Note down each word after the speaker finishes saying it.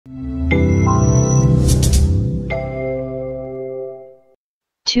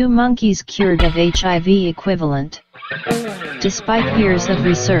2 monkeys cured of HIV equivalent. Despite years of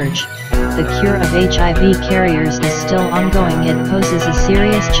research, the cure of HIV carriers is still ongoing. It poses a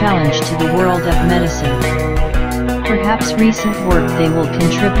serious challenge to the world of medicine. Perhaps recent work they will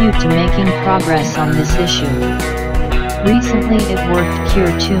contribute to making progress on this issue. Recently it worked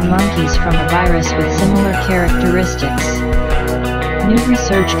cure 2 monkeys from a virus with similar characteristics. New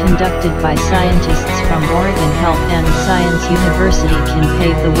research conducted by scientists from Oregon Health and Science University can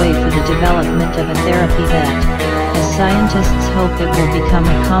pave the way for the development of a therapy that, as scientists hope, it will become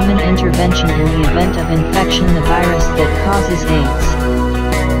a common intervention in the event of infection, the virus that causes AIDS.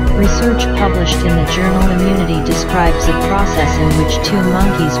 Research published in the journal Immunity describes a process in which 2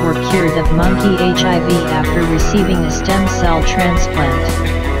 monkeys were cured of monkey HIV after receiving a stem cell transplant.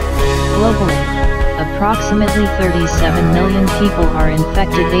 Globally, approximately 37 million people are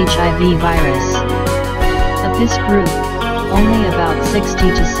infected HIV virus. Of this group, only about 60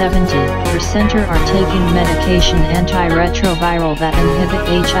 to 70% are taking medication antiretroviral that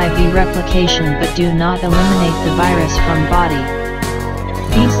inhibit HIV replication but do not eliminate the virus from body.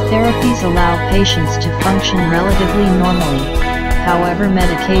 These therapies allow patients to function relatively normally, however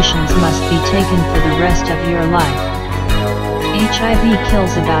medications must be taken for the rest of your life. HIV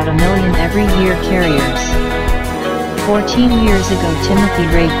kills about 1 million every year carriers. 14 years ago Timothy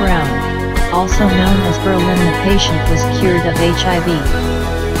Ray Brown, also known as Berlin the patient, was cured of HIV.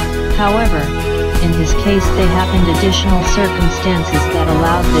 However, in his case they happened additional circumstances that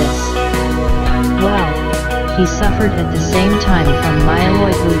allowed this. Well, he suffered at the same time from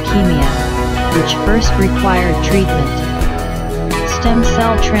myeloid leukemia, which first required treatment. Stem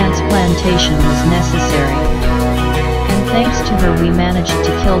cell transplantation was necessary. Thanks to her we managed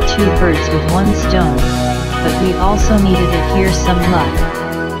to kill 2 birds with 1 stone, but we also needed it. Here's some luck.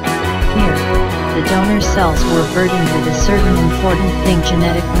 Here, the donor cells were burdened with a certain important thing,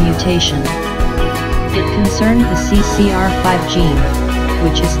 genetic mutation. It concerned the CCR5 gene,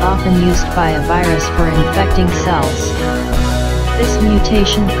 which is often used by a virus for infecting cells. This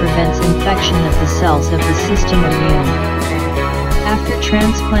mutation prevents infection of the cells of the system immune. After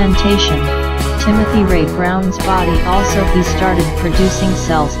transplantation, Timothy Ray Brown's body also started producing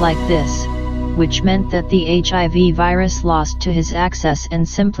cells like this, which meant that the HIV virus lost to his access and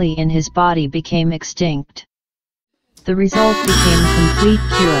simply in his body became extinct. The result became complete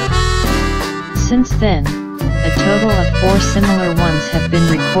cure. Since then, a total of 4 similar ones have been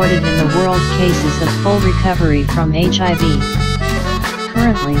recorded in the world, cases of full recovery from HIV.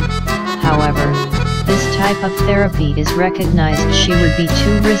 Currently, however, this type of therapy is recognized she would be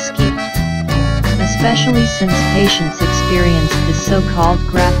too risky, especially since patients experience the so-called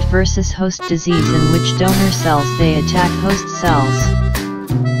graft versus host disease, in which donor cells they attack host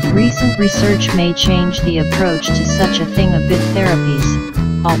cells. Recent research may change the approach to such a thing. A bit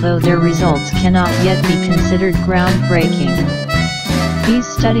therapies, although their results cannot yet be considered groundbreaking. These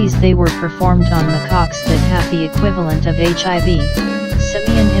studies they were performed on macaques that have the equivalent of HIV,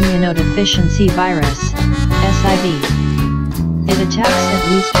 simian immunodeficiency virus, SIV. It attacks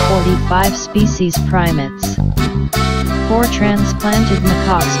at least 45 species primates. 4 transplanted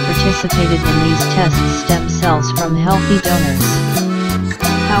macaques participated in these tests, stem cells from healthy donors.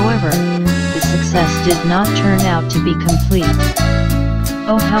 However, the success did not turn out to be complete.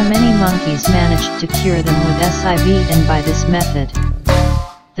 Oh, how many monkeys managed to cure them with SIV and by this method?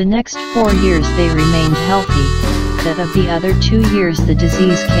 The next 4 years they remained healthy, that of the other 2 years the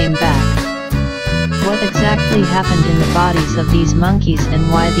disease came back. What exactly happened in the bodies of these monkeys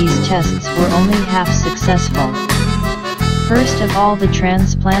and why these tests were only half successful? First of all, the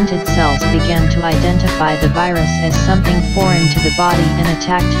transplanted cells began to identify the virus as something foreign to the body and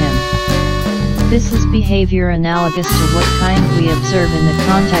attacked him. This is behavior analogous to what kind we observe in the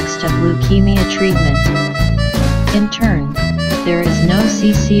context of leukemia treatment. In turn, there is no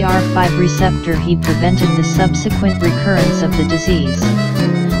CCR5 receptor. He prevented the subsequent recurrence of the disease.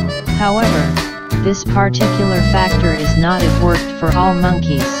 However, this particular factor is not at work for all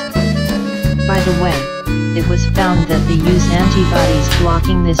monkeys. By the way, it was found that the use antibodies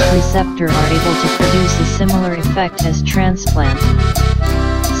blocking this receptor are able to produce a similar effect as transplant.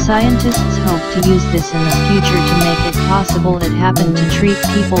 Scientists hope to use this in the future to make it possible it happen to treat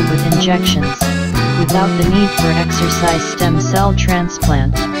people with injections, without the need for exercise stem cell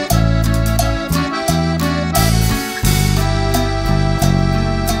transplant.